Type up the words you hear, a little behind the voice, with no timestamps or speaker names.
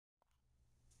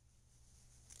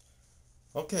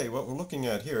Okay, what we're looking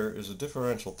at here is a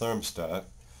differential thermostat.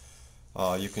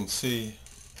 You can see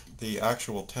the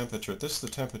actual temperature. This is the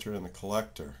temperature in the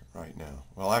collector right now.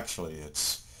 Well, actually,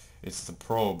 it's the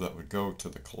probe that would go to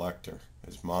the collector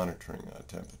is monitoring that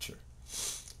temperature.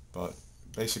 But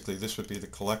basically, this would be the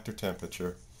collector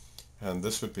temperature, and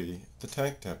this would be the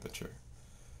tank temperature.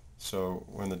 So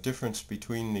when the difference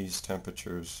between these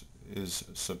temperatures is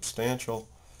substantial,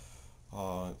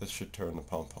 this should turn the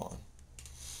pump on.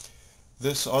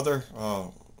 This other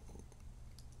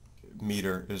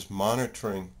meter is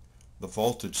monitoring the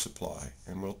voltage supply,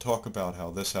 and we'll talk about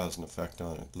how this has an effect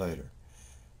on it later.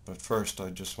 But first I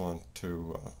just want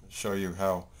to show you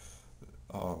how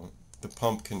the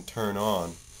pump can turn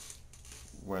on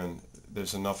when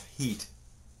there's enough heat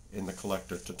in the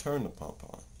collector to turn the pump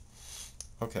on.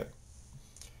 Okay,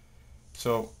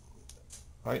 so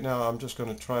right now I'm just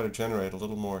going to try to generate a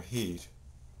little more heat.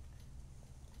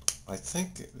 I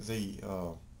think the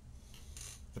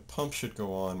pump should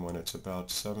go on when it's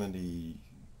about 70,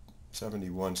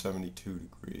 71, 72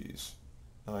 degrees.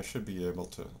 Now I should be able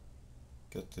to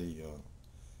get the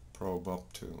probe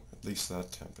up to at least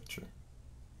that temperature.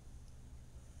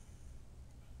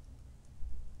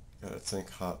 Gotta think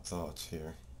hot thoughts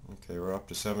here. Okay, we're up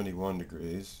to 71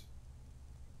 degrees.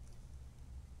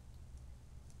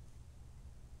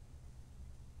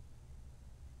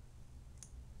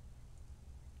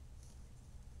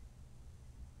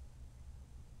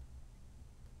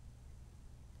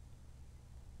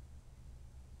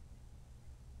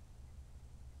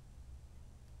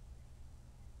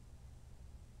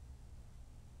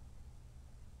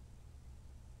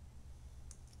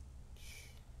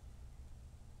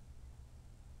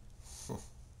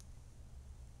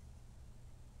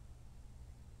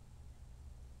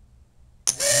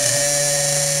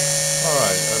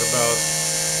 Alright, at about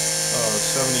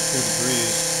 72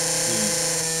 degrees,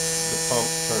 the pump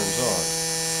turns on.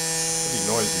 Pretty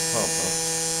noisy pump, huh?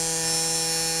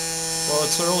 Well,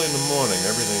 it's early in the morning.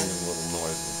 Everything is a little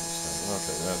noisy this time.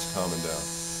 Okay, that's calming down.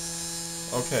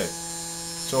 Okay,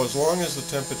 so as long as the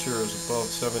temperature is above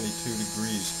 72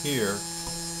 degrees here,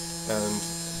 and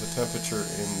the temperature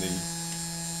in the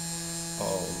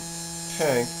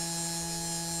tank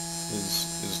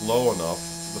is low enough,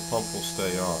 the pump will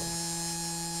stay on.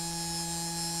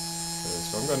 Okay,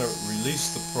 so I'm going to release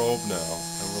the probe now,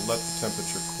 and we'll let the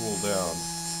temperature cool down,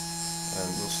 and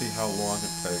we'll see how long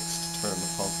it takes to turn the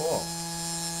pump off.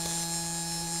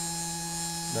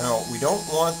 Now, we don't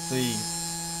want the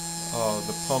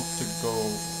pump to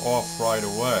go off right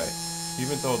away,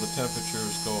 even though the temperature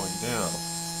is going down.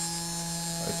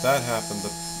 If that happened,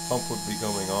 the pump would be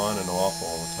going on and off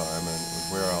all the time, and it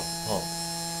would wear out the pump.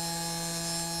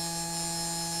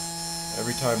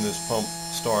 Every time this pump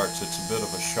starts, it's a bit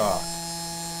of a shock.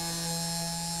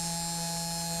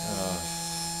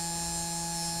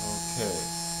 Okay,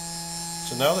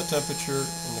 so now the temperature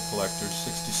in the collector is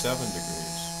 67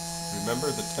 degrees.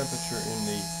 Remember, the temperature in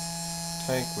the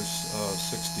tank was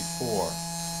 64.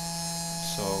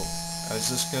 So as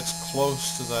this gets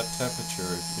close to that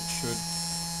temperature, it should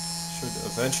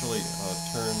eventually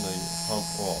turn the pump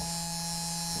off.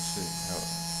 Let's see how.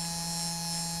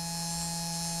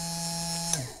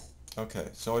 Okay,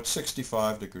 so at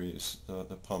 65 degrees,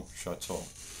 the pump shuts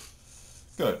off.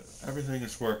 Good, everything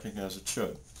is working as it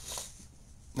should.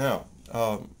 Now,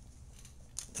 the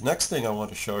next thing I want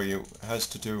to show you has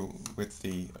to do with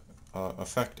the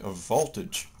effect of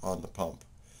voltage on the pump.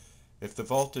 If the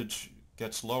voltage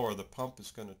gets lower, the pump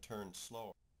is going to turn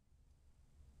slower.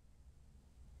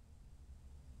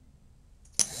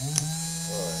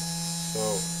 Alright,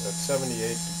 so at 78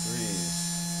 degrees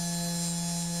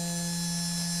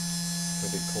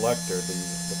for the collector,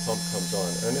 the pump comes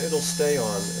on, and it'll stay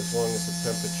on as long as the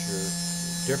temperature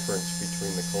difference between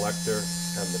the collector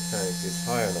and the tank is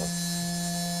high enough.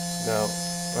 Now,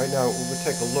 right now, we'll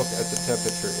take a look at the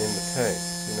temperature in the tank.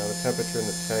 You know, the temperature in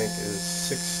the tank is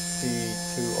 62,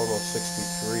 almost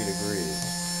 63 degrees.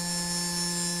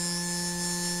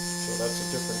 So that's a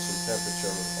difference in temperature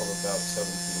of about 17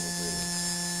 degrees.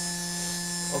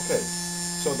 Okay,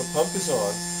 so the pump is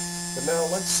on, but now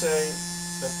let's say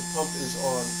that the pump is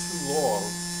on too long,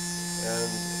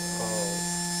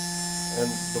 and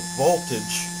the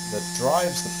voltage that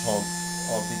drives the pump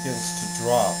begins to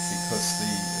drop because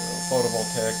the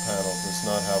photovoltaic panel does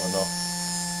not have enough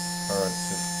current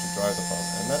to drive the pump.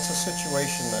 And that's a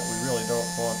situation that we really don't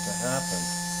want to happen.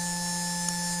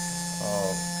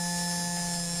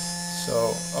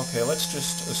 Okay, let's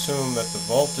just assume that the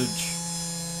voltage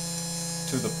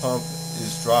to the pump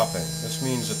is dropping. This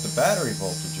means that the battery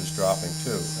voltage is dropping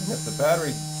too. And if the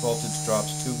battery voltage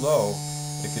drops too low,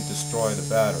 it could destroy the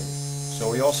battery. So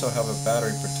we also have a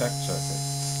battery protect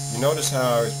circuit. You notice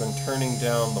how I've been turning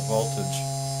down the voltage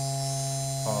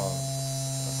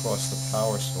across the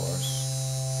power source.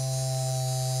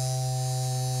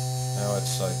 Now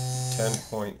it's like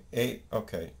 10.8.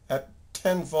 Okay, at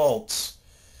 10 volts,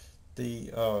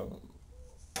 the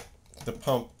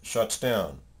pump shuts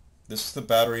down. This is the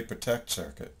battery protect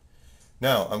circuit.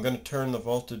 Now I'm going to turn the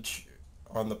voltage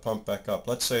on the pump back up.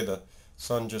 Let's say the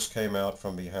sun just came out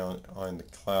from behind the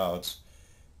clouds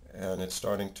and it's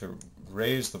starting to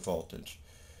raise the voltage.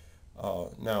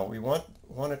 Now we want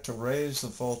it to raise the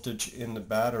voltage in the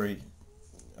battery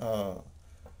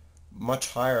much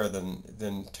higher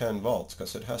than 10 volts,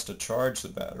 because it has to charge the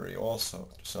battery also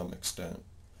to some extent.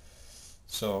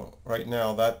 So right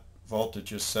now that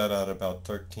voltage is set at about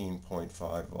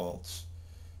 13.5 volts.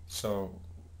 So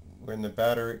when the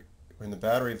battery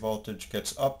voltage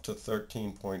gets up to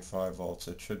 13.5 volts,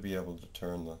 it should be able to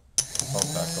turn the pump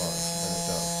back on, and it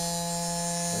does.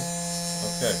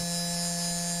 Okay.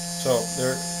 So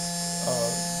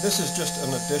this is just an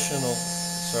additional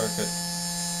circuit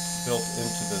built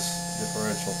into this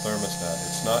differential thermostat.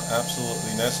 It's not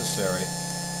absolutely necessary,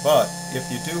 but if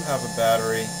you do have a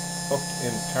battery hooked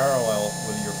in parallel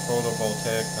with your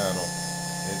photovoltaic panel,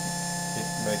 it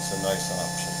makes a nice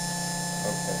option.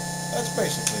 Okay, that's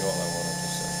basically all I wanted to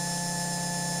say.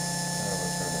 I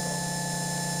will turn it off.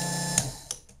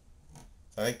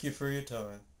 Thank you for your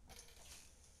time.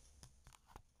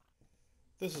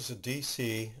 This is a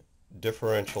DC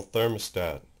differential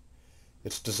thermostat.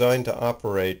 It's designed to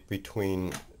operate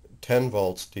between 10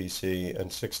 volts DC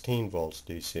and 16 volts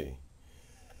DC.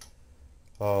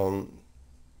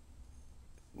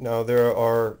 Now there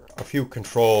are a few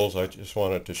controls I just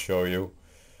wanted to show you.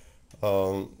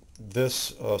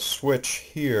 This switch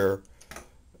here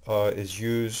is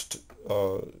used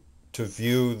to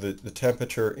view the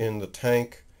temperature in the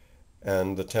tank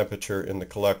and the temperature in the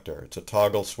collector. It's a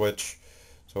toggle switch,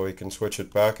 so we can switch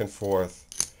it back and forth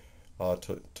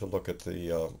to look at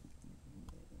the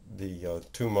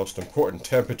two most important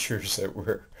temperatures that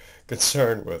we're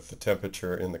concerned with, the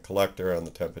temperature in the collector and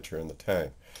the temperature in the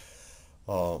tank.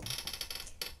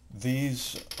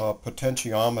 These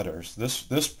potentiometers,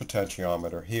 this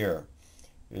potentiometer here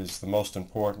is the most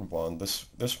important one.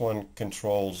 This one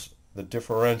controls the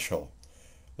differential.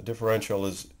 The differential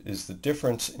is the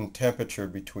difference in temperature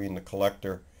between the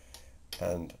collector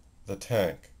and the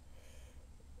tank.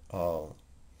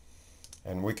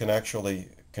 And we can actually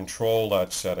control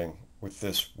that setting with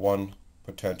this one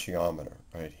potentiometer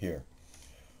right here.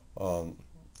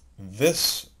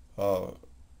 This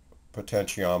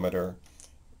potentiometer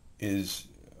is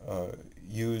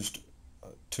used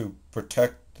to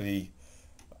protect the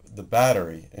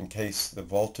battery in case the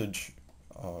voltage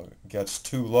gets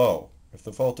too low. If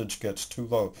the voltage gets too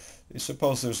low,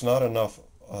 suppose there's not enough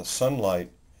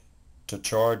sunlight to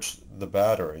charge the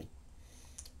battery,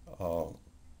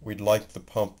 we'd like the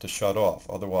pump to shut off,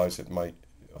 otherwise it might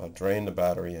drain the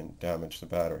battery and damage the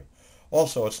battery.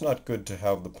 Also, it's not good to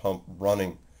have the pump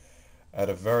running at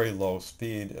a very low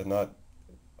speed and not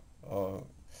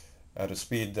at a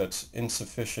speed that's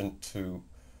insufficient to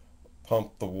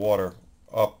pump the water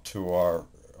up to our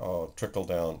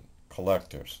trickle-down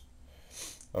collectors.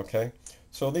 Okay,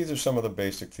 so these are some of the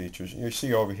basic features. You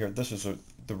see over here, this is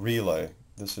the relay.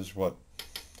 This is what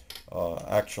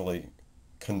actually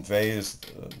conveys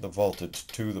the voltage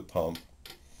to the pump,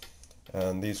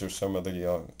 and these are some of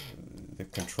the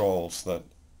controls that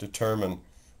determine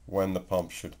when the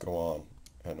pump should go on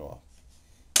and off.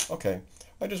 Okay,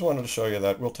 I just wanted to show you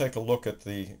that. We'll take a look at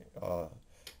the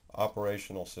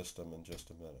operational system in just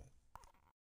a minute.